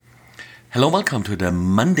Hello, welcome to the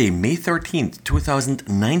Monday, May 13th,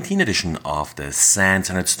 2019 edition of the SANS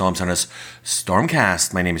and Storm Center's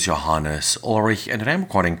StormCast. My name is Johannes Ulrich and I'm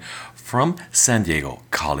recording from San Diego,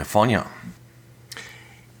 California.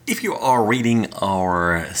 If you are reading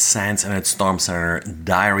our SANS and Storm Center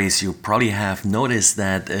diaries, you probably have noticed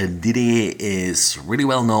that Didier is really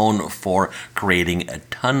well known for creating a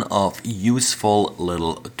ton of useful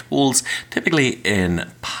little tools, typically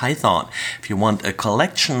in Python. If you want a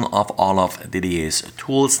collection of all of Didier's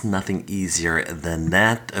tools, nothing easier than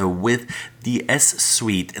that with the S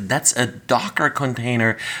Suite. That's a Docker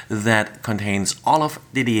container that contains all of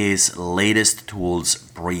Didier's latest tools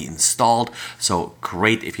pre-installed. So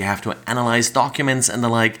great if you have to analyze documents and the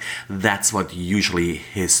like. That's what usually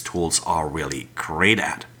his tools are really great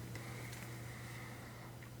at.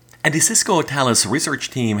 And the Cisco Talos research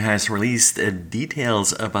team has released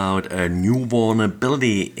details about a new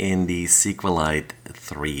vulnerability in the SQLite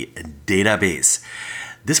 3 database.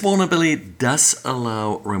 This vulnerability does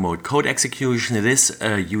allow remote code execution. It is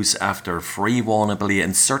a use after free vulnerability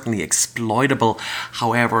and certainly exploitable.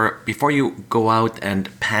 However, before you go out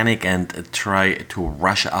and panic and try to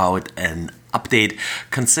rush out an update,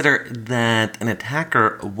 consider that an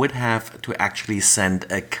attacker would have to actually send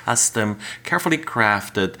a custom, carefully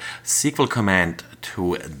crafted SQL command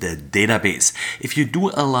to the database. If you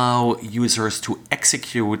do allow users to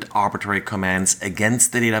execute arbitrary commands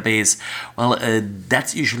against the database, well,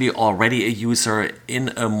 that's usually already a user in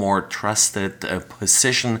a more trusted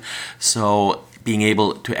position. So being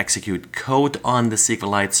able to execute code on the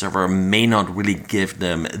SQLite server may not really give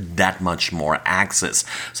them that much more access.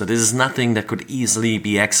 So this is nothing that could easily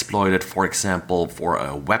be exploited, for example, for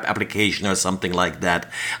a web application or something like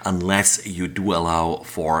that, unless you do allow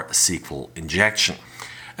for SQL injection.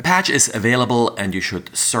 A patch is available and you should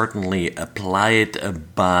certainly apply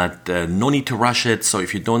it, but no need to rush it. So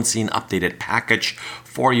if you don't see an updated package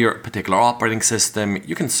for your particular operating system,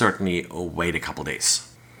 you can certainly wait a couple days.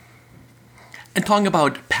 And talking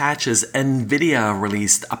about patches, NVIDIA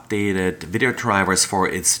released updated video drivers for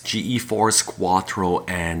its GeForce Quattro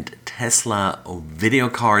and Tesla video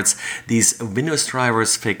cards. These Windows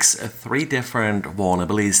drivers fix 3 different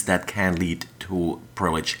vulnerabilities that can lead to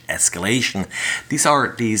privilege escalation. These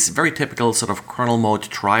are these very typical sort of kernel mode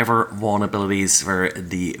driver vulnerabilities where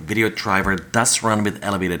the video driver does run with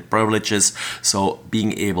elevated privileges. So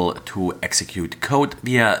being able to execute code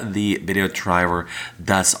via the video driver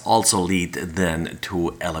does also lead then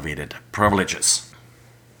to elevated privileges.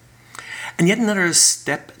 And yet another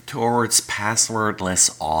step towards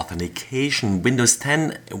passwordless authentication. Windows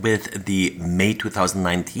 10 with the May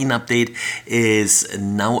 2019 update is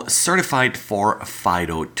now certified for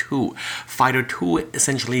FIDO2. FIDO2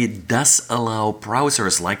 essentially does allow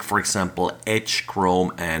browsers like, for example, Edge,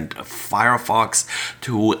 Chrome, and Firefox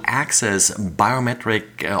to access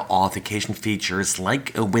biometric authentication features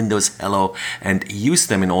like Windows Hello and use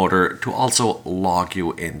them in order to also log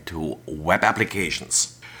you into web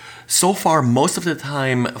applications. So far, most of the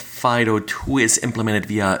time, FIDO2 is implemented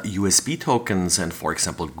via USB tokens, and for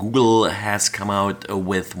example, Google has come out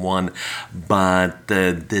with one, but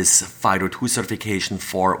this FIDO2 certification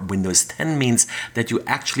for Windows 10 means that you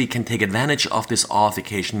actually can take advantage of this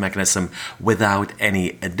authentication mechanism without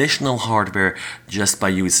any additional hardware, just by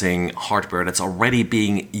using hardware that's already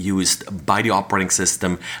being used by the operating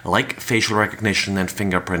system, like facial recognition and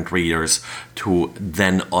fingerprint readers, to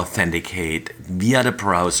then authenticate via the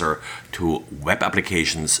browser to web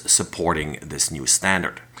applications supporting this new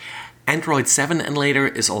standard. Android 7 and later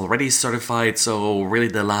is already certified, so really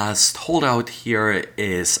the last holdout here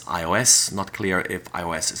is iOS. Not clear if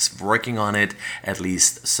iOS is working on it. At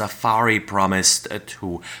least Safari promised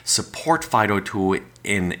to support FIDO2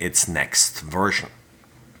 in its next version.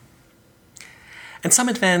 And some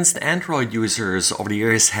advanced Android users over the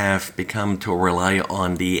years have become to rely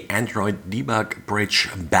on the Android Debug Bridge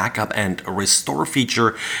backup and restore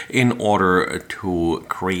feature in order to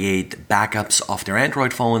create backups of their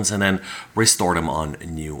Android phones and then restore them on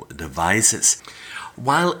new devices.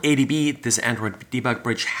 While ADB, this Android debug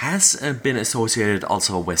bridge, has been associated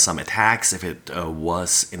also with some attacks if it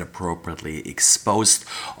was inappropriately exposed,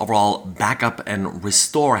 overall backup and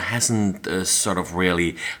restore hasn't sort of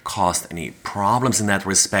really caused any problems in that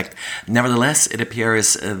respect. Nevertheless, it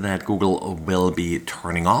appears that Google will be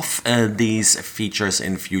turning off these features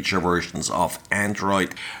in future versions of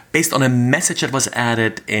Android. Based on a message that was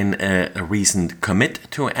added in a recent commit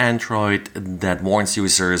to Android that warns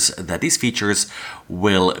users that these features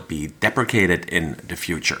will be deprecated in the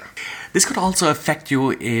future. This could also affect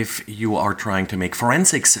you if you are trying to make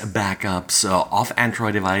forensics backups of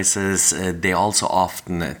Android devices. They also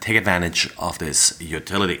often take advantage of this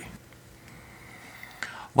utility.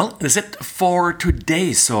 Well, that's it for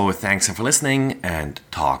today. So thanks for listening and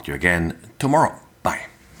talk to you again tomorrow. Bye.